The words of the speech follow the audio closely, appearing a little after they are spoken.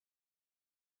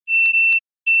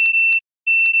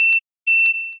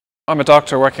I'm a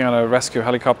doctor working on a rescue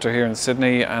helicopter here in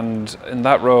Sydney, and in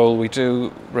that role we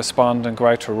do respond and go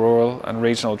out to rural and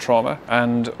regional trauma,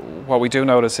 and what we do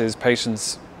notice is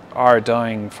patients are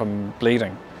dying from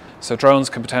bleeding. So drones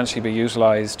can potentially be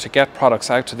utilised to get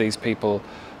products out to these people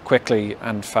quickly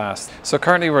and fast. So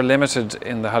currently we're limited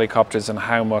in the helicopters in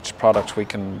how much product we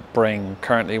can bring.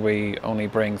 Currently we only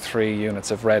bring 3 units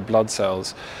of red blood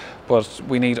cells, but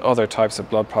we need other types of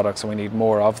blood products and we need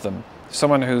more of them.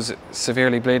 Someone who's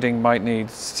severely bleeding might need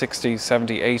 60,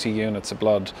 70, 80 units of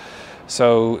blood.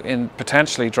 So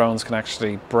potentially drones can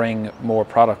actually bring more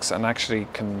products and actually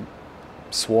can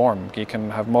swarm. You can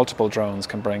have multiple drones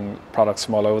can bring products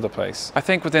from all over the place. I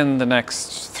think within the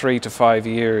next 3 to 5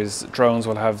 years, drones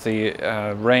will have the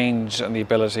range and the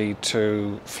ability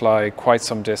to fly quite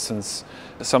some distance.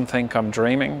 Some think I'm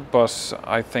dreaming, but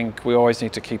I think we always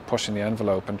need to keep pushing the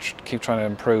envelope and keep trying to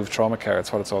improve trauma care.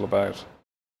 It's what it's all about.